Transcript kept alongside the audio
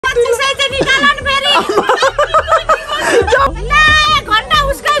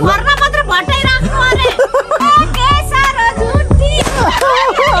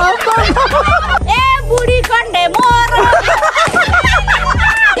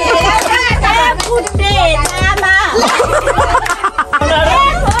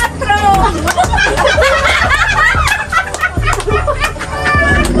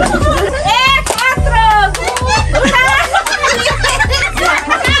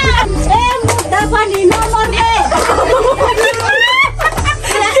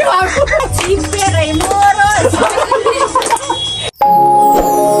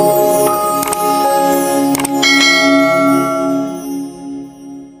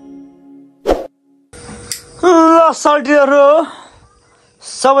साल्टीहरु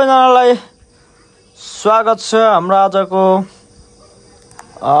सबैजनालाई स्वागत छ हाम्रो आजको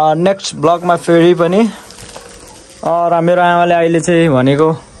नेक्स्ट ब्लगमा फेरि पनि। मेरो आमाले अहिले चाहिँ भनेको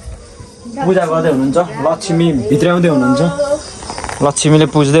पूजा गर्दै हुनुहुन्छ, लक्ष्मी भित्राउँदै हुनुहुन्छ, लक्ष्मीले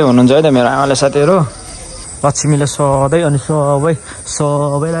पुज्दै हुनुहुन्छ है त मेरो आमाले। साथीहरु लक्ष्मीले सधैँ अनि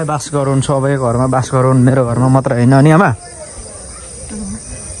सबैलाई बास गराउन्, सबैको घरमा बास गराउन्, मेरो घरमा मात्र हैन अनि आमा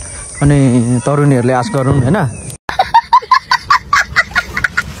अनि तरुणीहरुले आश गरून् हैन।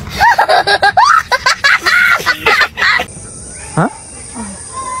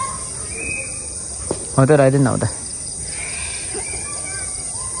 हो त राइदिन न त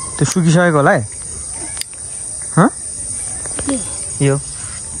त्यो सुकिसकेको होला है। यो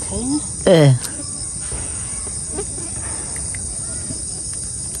ए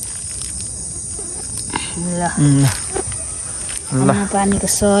ल पानीको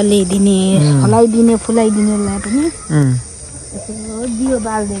सले दिने, फलाइदिने, फुलाइदिनेलाई पनि दियो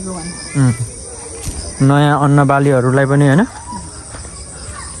बाल्देको भने नयाँ अन्न बालीहरूलाई पनि हैन।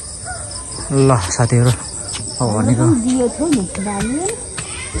 ल साथीहरु अब भनेको दियो थियो नि बाली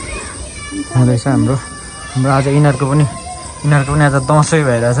हुँदैछ हाम्रो आज यिनीहरूको पनि आज दसैँ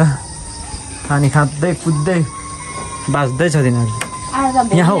भइरहेछ। खानी खाँदै कुद्दै बाँच्दैछ तिनीहरू।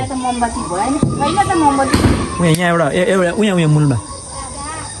 यहाँ हो यहाँ एउटा उहाँ मूलमा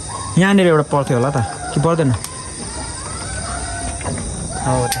यहाँनिर एउटा पर्थ्यो होला त कि पर्दैन?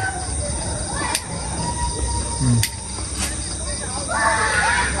 हो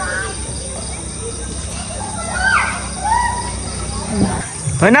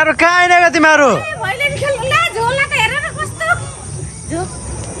हैनहरु कहाँ आइनगा तिमीहरू?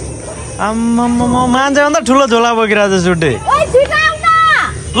 मान्छे भन्दा ठुलो झोला बोकिरहेछ छुट्टै।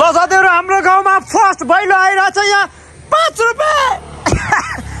 ल साथीहरु हाम्रो गाउँमा फर्स्ट भैलो आइरहेछ। यहाँ 5 रुपैयाँ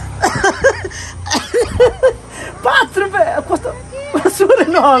 5 रुपैयाँ कस्तो सुरे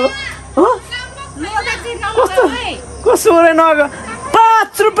नगयो कस्तो सुरे नगयो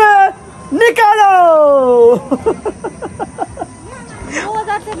 5 रुपैयाँ निकालो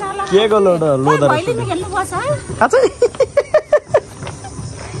के गर्नु त लोदा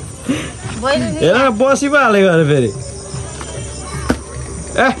हेर बसी पो हालेको अरे फेरि।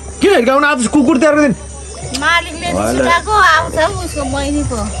 ए किन हिर्काउनु आज कुकुर तिहारको दिन मालिकले छिटाको आउँछ उसको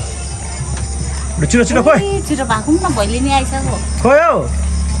बहिनीको छिटो छिटो खोइ छिटो भाकुम न भइले नि आइसक्यो। खोइ हौ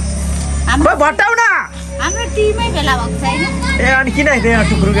खोइ भट्टाउ न हाम्रो टिमै भेला भएको छैन। ए अनि किन त्यहाँ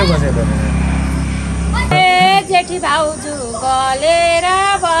टुक्रुकै बस्यो त? ए जेठी भाउजू गलेर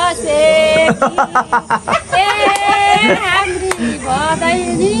बसे ए हाम्री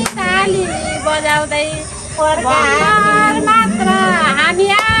बदैनी ताली बजाउँदै पर्कार मात्र हामी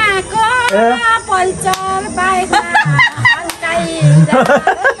आको पल्चर बाइक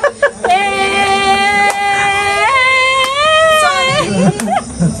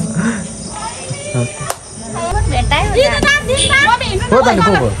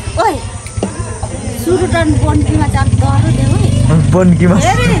सुरुटन बन्कीमा चाहिँ डर देऊ बन्कीमा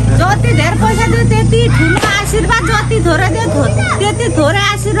जति धेरै पैसा दियो त्यति ठुलो आशीर्वाद, जति थोरै दियो त्यति थोरै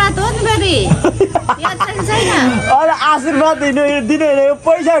आशीर्वाद हो नि फेरि। अरे आशीर्वाद दिनु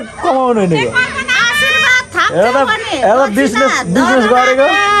पैसा कमाउनु नि आशीर्वाद थाप्दैन भने बिजनेस गरेको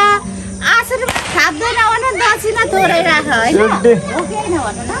आशीर्वाद थाप्दैन भने दक्षिणा थोरै राख हैन।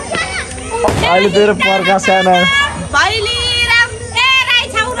 अहिले तेरो पर्का साना भैली राम ए राई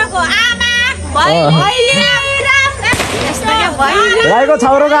छाउराको आमा भैली राम यस्तो के भैली राईको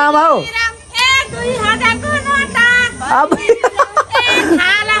छाउराको आमा हो ए 2000 को नोटा अब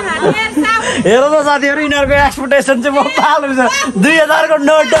हेर त साथीहरु यिनीहरूको एक्सपेक्टेसन चाहिँ म पालु छ 2000 को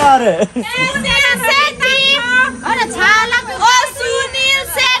नोट अरे अरे छालाको ओ सुनिल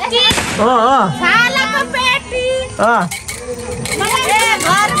सेठी छालाको पेटी ए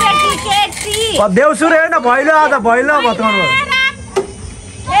घर बेटी केटी देउसुरे हैन भैलो आज भैलो बताउनु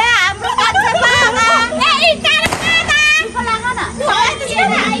ए हाम्रो कान्छा बाबा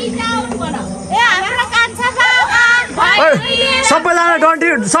ए हाम्रो कान्छा बाबा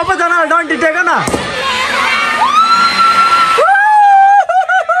सबैजनाले डन्टी टेक न।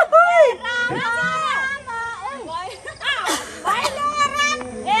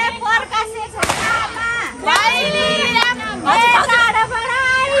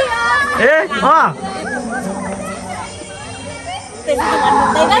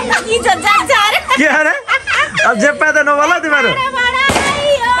 के अरे अब जे पाए त नबोला तिमीहरू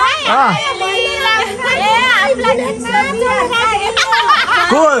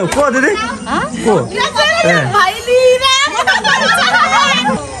को दिदी को ए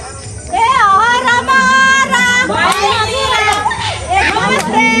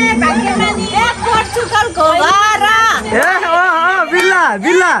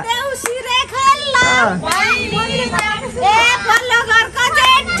देउसी रे खेल्ला ए पल्लो घरको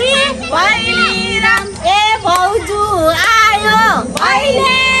जेठी भैलीराम ए भाउजू आयो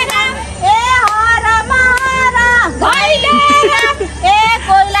भैलीराम ए हर महर भैलीराम ए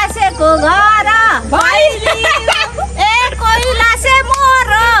कैलाशको घर भैलीराम ए कैलाशे मोर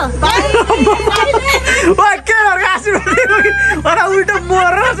उल्टो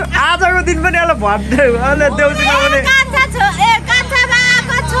मोर आजको दिन पनि यसलाई भन्दै अहिले देउसी नहुने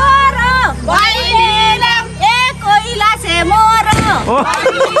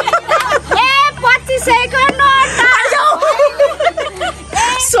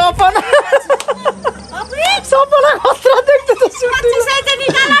सपना खतरा देख्दै त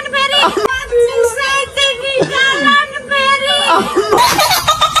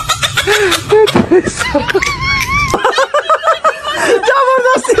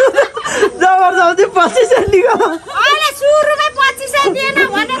जबरजस्ती 2500 निकाल अहिले सुरुमै 2500 दिएन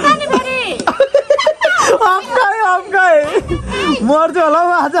भने त नि फेरि अम्काए मर्छ होला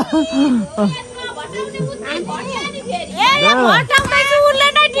आज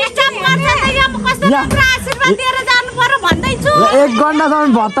एक घन्टासम्म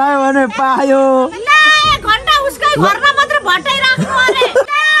भत्तायो भने पायो घन्टा उसकै घरमा मात्र भटाइराख्नु अरे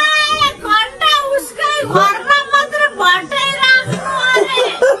घन्टा उसकै घरमा मात्र भटाइराख्नु अरे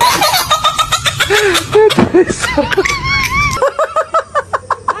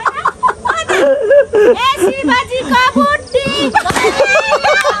ए शिवजीको बुट्टी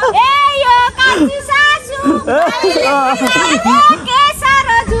ए यो कान्छी सासु केसर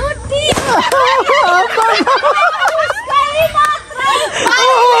झुट्टी उसकै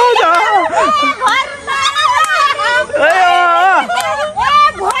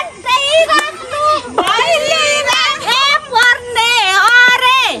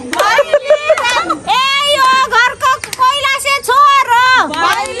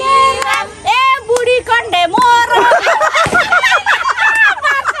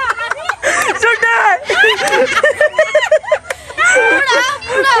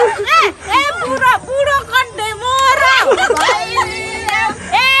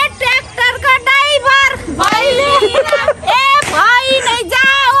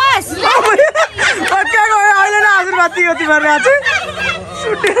मात्र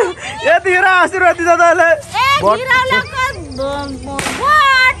यतिखेर आशीर्वाद दिँदा तँलाई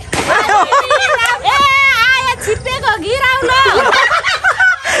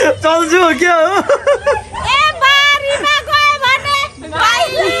चल्छु क्या हो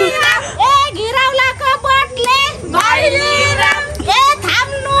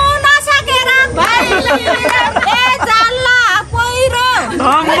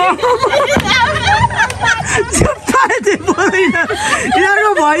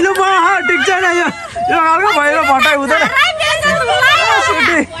यहाँको भैलो ठिक छैन यो खालको भैलो भटाइ हुँदैन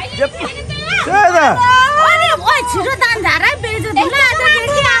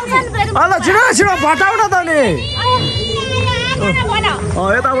छिटो छिटो भटाउ न त नि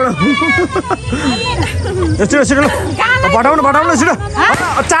यताबाट छिटो छिटो भटाउनु छिटो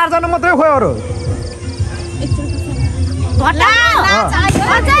 4 जना मात्रै खोइ अरू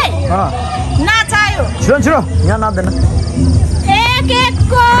छिटो छिटो यहाँ नाच्दैन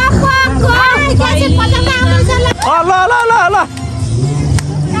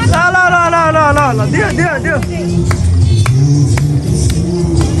ल दियो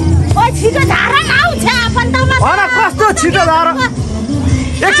कस्तो छिटो धारा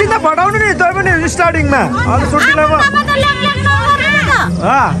एकछिन त भटाउनु नि तै पनि स्टार्टिङमा अनि सुटिङमा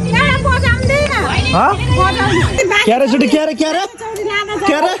क्यारे छुटी क्यारे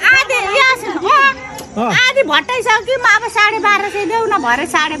आधी भट्टाइसक्यो अब 1250 देऊ न भरे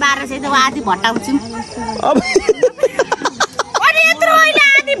 1250 देऊ आधी भट्टाउँछौँ अनि यत्रो अहिले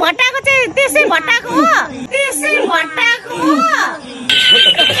आधी भट्टाको चाहिँ त्यसै भट्टाको हो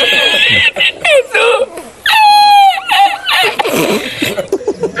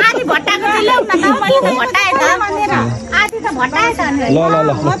आधी भट्टाको चाहिँ ल्याउ न त मैले त भट्टाएँ त आधी त भट्टाएँ त ल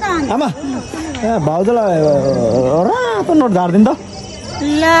आमा भाउजूलाई रातो नोट झार्दिनु त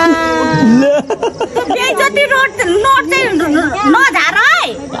बेइज्जती नोट चाहिँ नझार है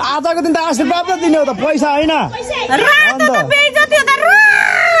आजको दिन त आशीर्वाद त दिने हो त पैसा होइन रातो त बेइज्जती हो त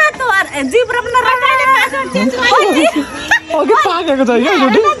रातो जिब्रो पनि अघि पाकेको छ क्या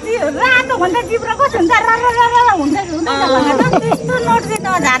रातो भन्दा जिब्रो कस्तो हुन्छ हुन्छ त्यस्तो नोट चाहिँ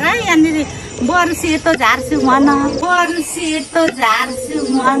नझार है यहाँनिर बरु सेतो झार्छु मन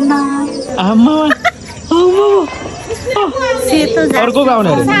आमा सेतो अर्को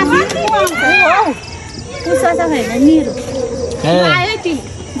गाउने मेरो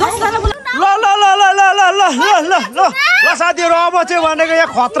ल ल साथीहरु अब चाहिँ भनेको यहाँ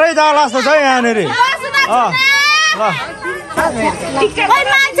खत्रै जाला जस्तो छ यहाँनेर ल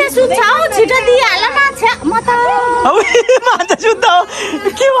मान्छे सुत्छ हौ छिटो दिइहाल न म त मान्छे सुत्छ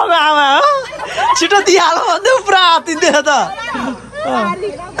के भएको आमा छिटो दिइहाल भन्दै पुरा हातिदिए त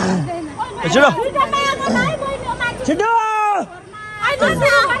छिटो छिटो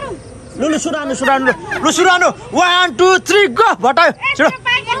लु सुरानु 1 2 3 गो भटायो छिटो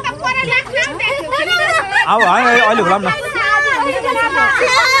अब अहिले घुलाम न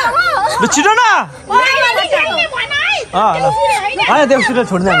लु छिटो न देउसी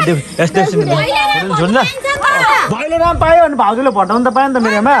छोड्दैन देउसी छोड्दैन भाइले राम पायो भने भाउजूले भटाउनु त पायो नि त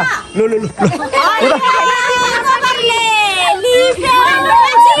मेरोमा लु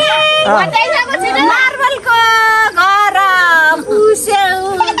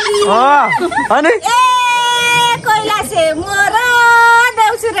अनि कैलासे मोर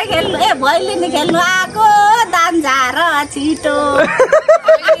देउसुरे खेल्नु भैलिनी खेल्नु आएको दान झार छिटो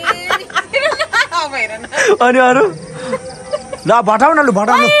अनि अरू ल भटाउन लु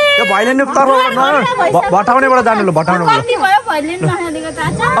भटाउनु यो भैलिनी तर्फबाट भटाउनेबाट जानु लु भटाउनु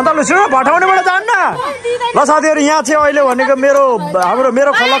अन्त लु सुन भटाउनेबाट जानु न ल साथीहरु यहाँ चाहिँ अहिले भनेको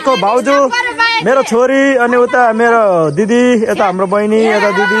मेरो खलकको भाउजू मेरो छोरी अनि उता मेरो दिदी यता हाम्रो बहिनी यता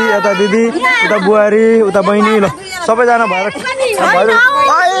दिदी उता बुहारी उता बहिनी ल सबैजना भएर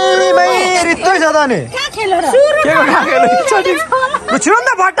रित्तै छ त नि के छिटो नि त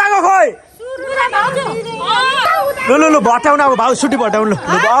भट्टाको खोइ लु भट्टाउनु अब भाउ सुटी भट्टाउनु लु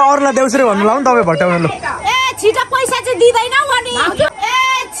अरूलाई देउसुरे भन्नु लाउनु तपाईँ भट्टाउनु लु छिटो पैसा चाहिँ दिँदैनौ अनि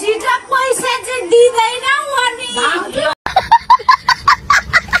छिटो पैसा चाहिँ दिँदैनौ अनि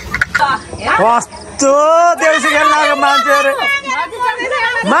कस्तो देउसी खेल्न आएको मान्छे अरे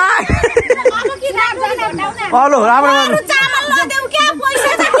राम्रो आउनु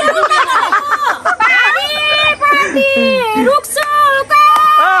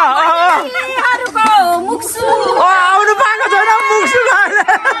पाएको छैन मुक्सु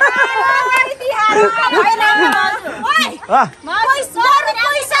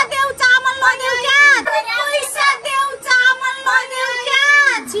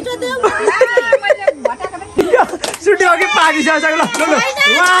सुटे अघि पाकिसकेको ल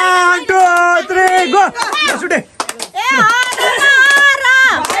 1 2 3 गो सुटे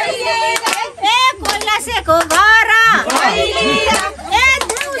कैलासेको घर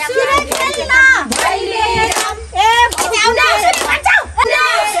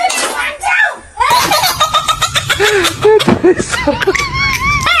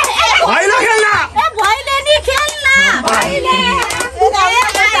भाइलो खेल्न भैलेनी खेल्न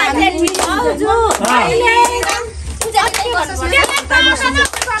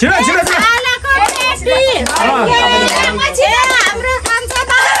हाम्रो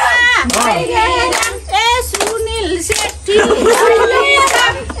सुनिल सेट्टी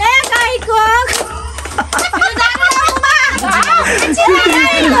गाईको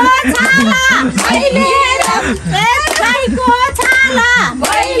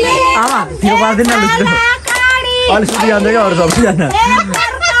आमा त्यो बाँधिन न अलि सुटी जान्छ क्या अरू सबैजना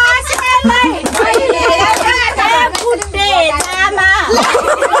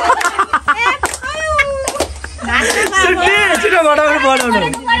छिटो बनाउनु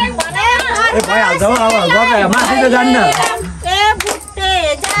भइहाल्छ हौ अब गएर माथि त जान्न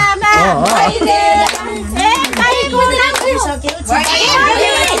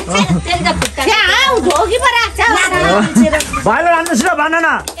भाइलो रान्नुहोस् न भन न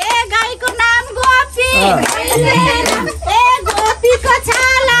गाईको नाम गोपी गोपीको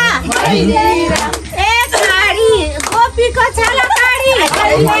छाला काडी गोपीको छाला काडी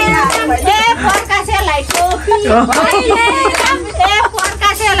फर्कासेलाई टोपी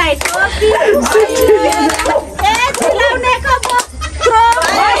फर्कासेलाई टोपी चिलाउनेको बोक्रो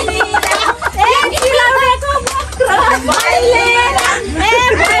चिलाउनेको बोक्रो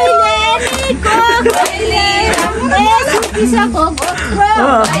सुतिसको बोक्रो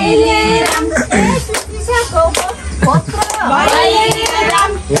सुतिसको बोक्रो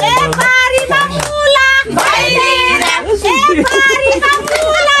पारीमा मुला पारीमा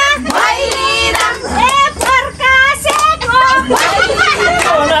मुला फर्कासेको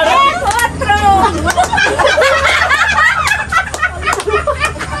बोक्रो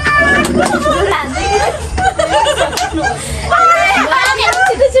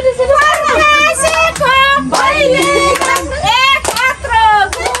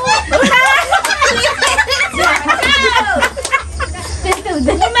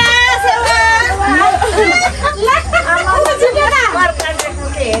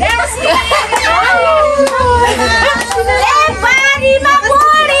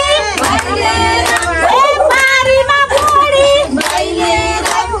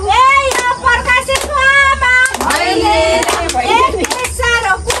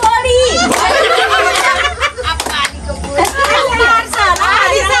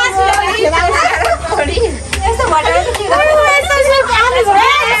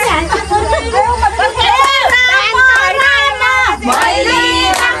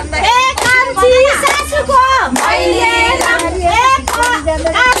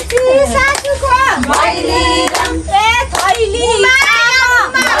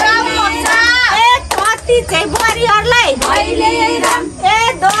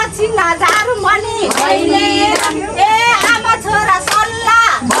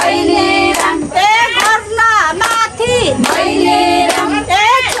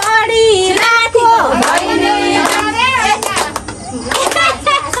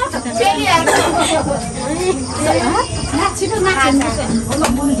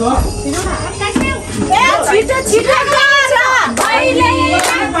छिटो छिटो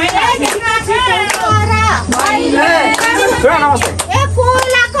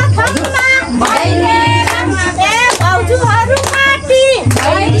कोलाको थम्मा भाउजूहरू माटी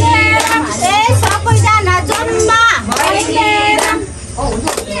सबैजना जम्मा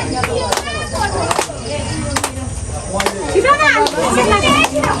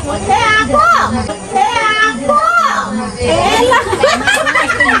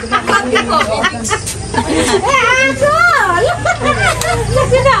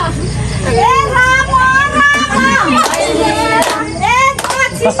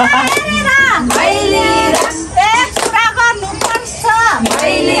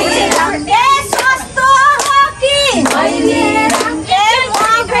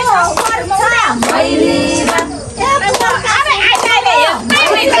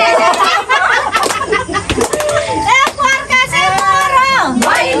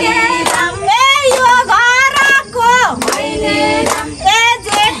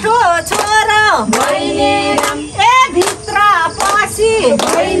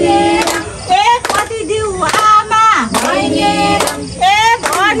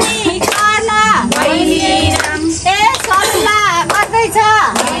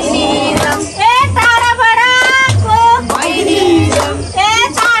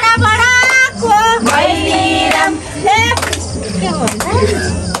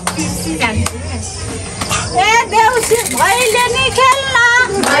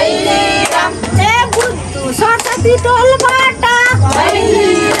सरस्वती टोलबाट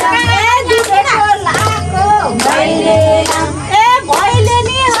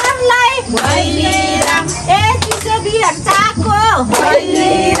भैलेनीहरूलाई चिसो बिहार चाको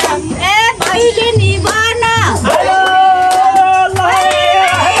भैलेनी बन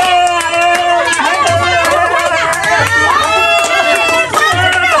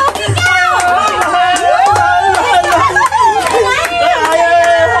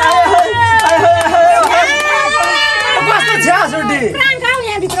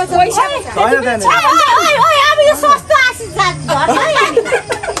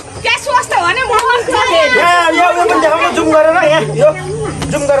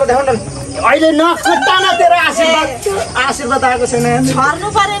अहिले नखट्टा न तेरो आशीर्वाद आएको छैन छर्नु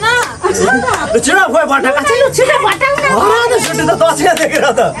परेन छिटो खोइ भट्टाका छिटो भटाउन छुट्टी त दक्षिणा देखेर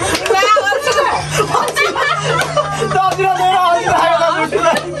त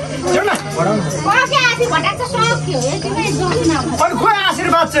खोइ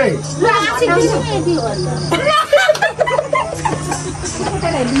आशीर्वाद चाहिँ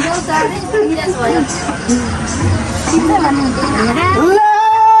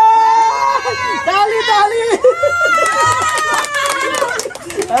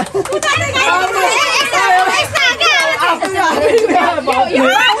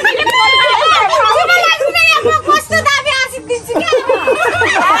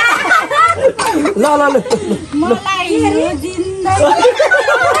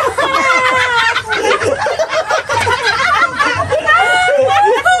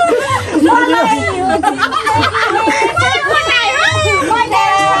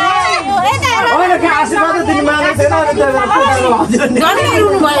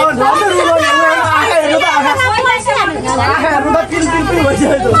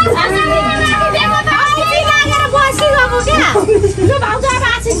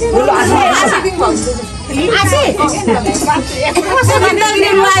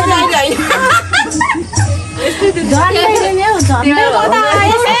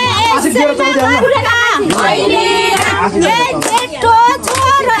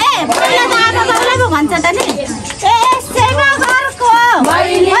भन्छ त नि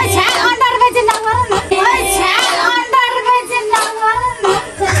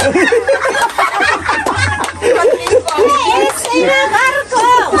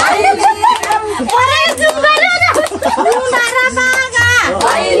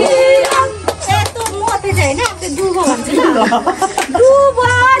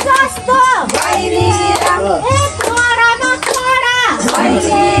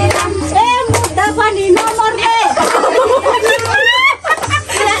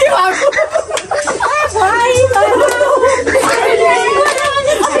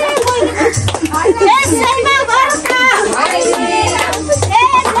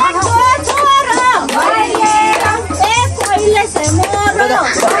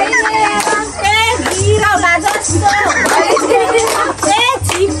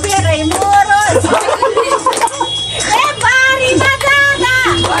छिपेरै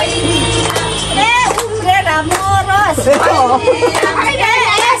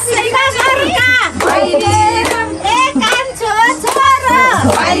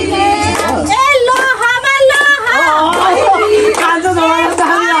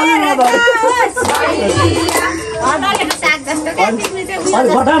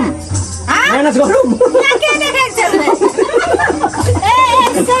माइनस गरौँ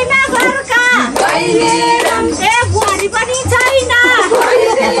बुहारी पनि छैन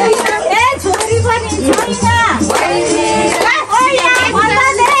छोरी पनि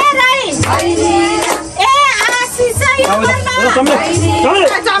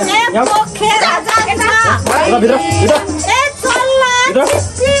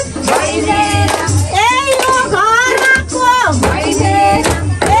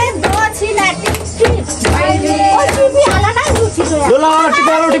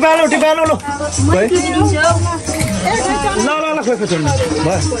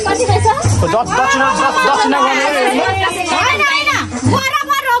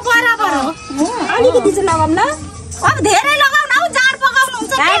अलिकति चाहिँ लगाउँ न अब धेरै लगाउँ न जाड पकाउनु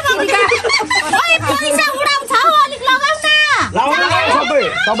हुन्छ पैसा उडाउँछ अलिक लगाउँ न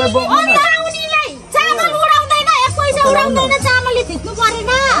चामल उडाउँदैन एक पैसा उडाउँदैन चामलले थिच्नु परेन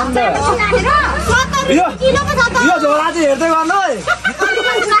यो झोला चाहिँ हेर्दै गर्नु है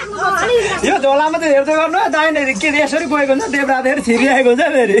यो झोलामा चाहिँ हेर्दै गर्नु दाहिने के यसरी गएको हुन्छ देवरात फेरि छिरिरहेको हुन्छ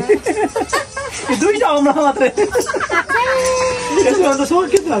फेरि दुईटा औँला मात्रै यसो सो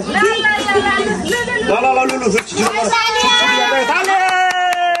के लाग्छ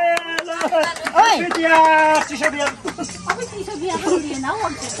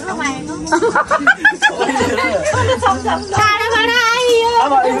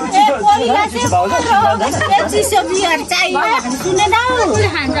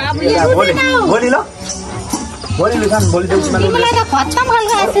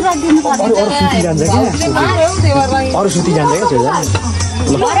अरू सुती जान्छ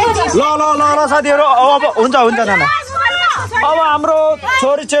क्या ल साथीहरू अब हुन्छ नाना अब हाम्रो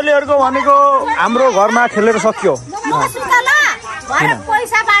छोरी चेलीहरूको भनेको हाम्रो घरमा खेलेर सक्यो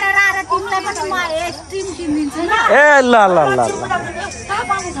ए ल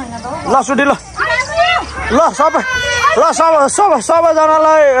सुटी ल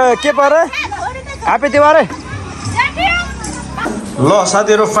सबैजनालाई के परे ह्याप्पी दिवाली ल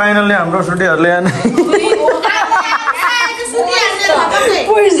साथीहरू फाइनल्ली हाम्रो सुटीहरूले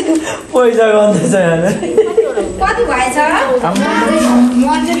पैसा गर्दैछ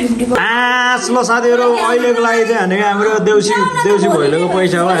ल साथीहरू अहिलेको लागि चाहिँ भनेको हाम्रो देउसी भैलोको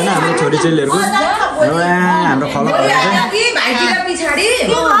पैसा हो होइन हाम्रो छोरी चेलीहरूको हाम्रो खलकहरू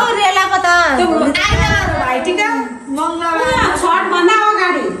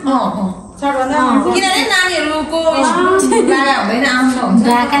किनभने नानीहरूको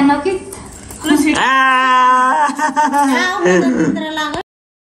हुँदैन